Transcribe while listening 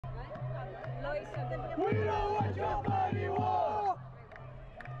We don't want your bloody war!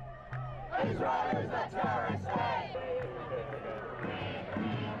 Israel is a terrorist state!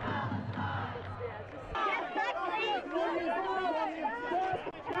 Get back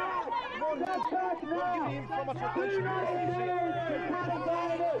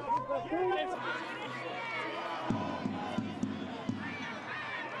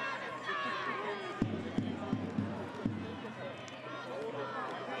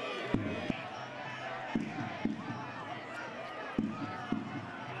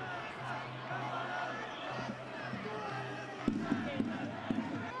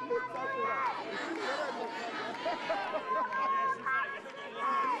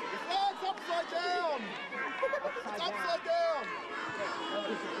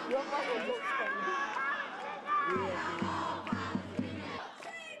upside down!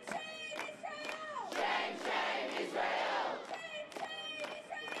 Shame, shame, Israel!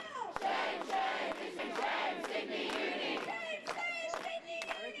 Shame, shame, Israel! Shame, Sydney Uni! Shame,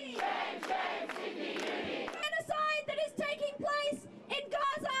 Sydney Uni! Genocide that is taking place in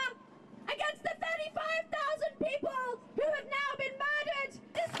Gaza against the 35,000 people who have now been murdered.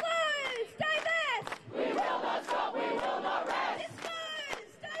 Disclose, divest. We will not stop, we will not rest.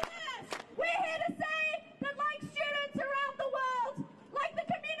 Disclose, divest. We're here to say that like students around the world, like the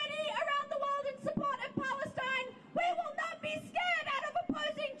community around the world in support of Palestine, we will not be scared out of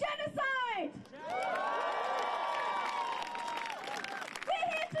opposing genocide. We're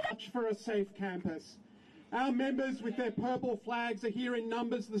here to for a safe campus. Our members with their purple flags are here in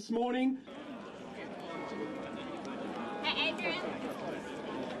numbers this morning. Hey, Adrian.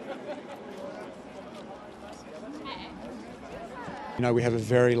 You know, we have a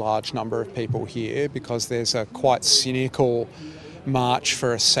very large number of people here because there's a quite cynical march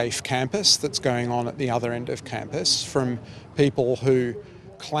for a safe campus that's going on at the other end of campus from people who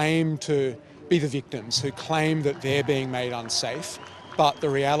claim to be the victims, who claim that they're being made unsafe. But the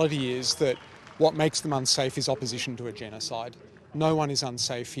reality is that what makes them unsafe is opposition to a genocide. No one is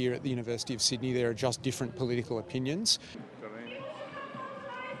unsafe here at the University of Sydney. There are just different political opinions.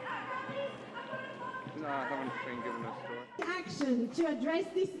 No, I haven't been given a story. Action to address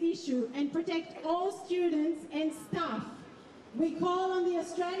this issue and protect all students and staff. We call on the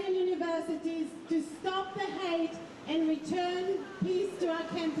Australian universities to stop the hate and return peace to our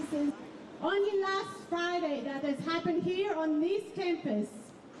campuses. Only last Friday that has happened here on this campus.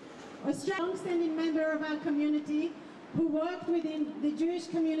 A long-standing member of our community who worked within the Jewish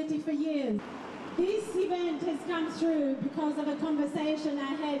community for years. This event has come through because of a conversation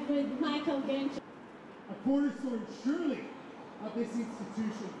I had with Michael Gench. A cornerstone surely of this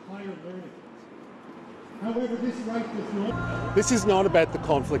institution of higher learning. However, this right does not. This is not about the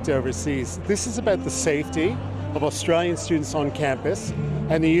conflict overseas. This is about the safety of Australian students on campus,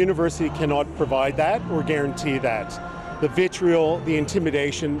 and the university cannot provide that or guarantee that. The vitriol, the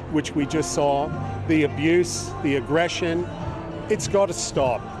intimidation, which we just saw, the abuse, the aggression, it's got to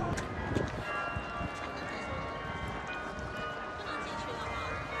stop.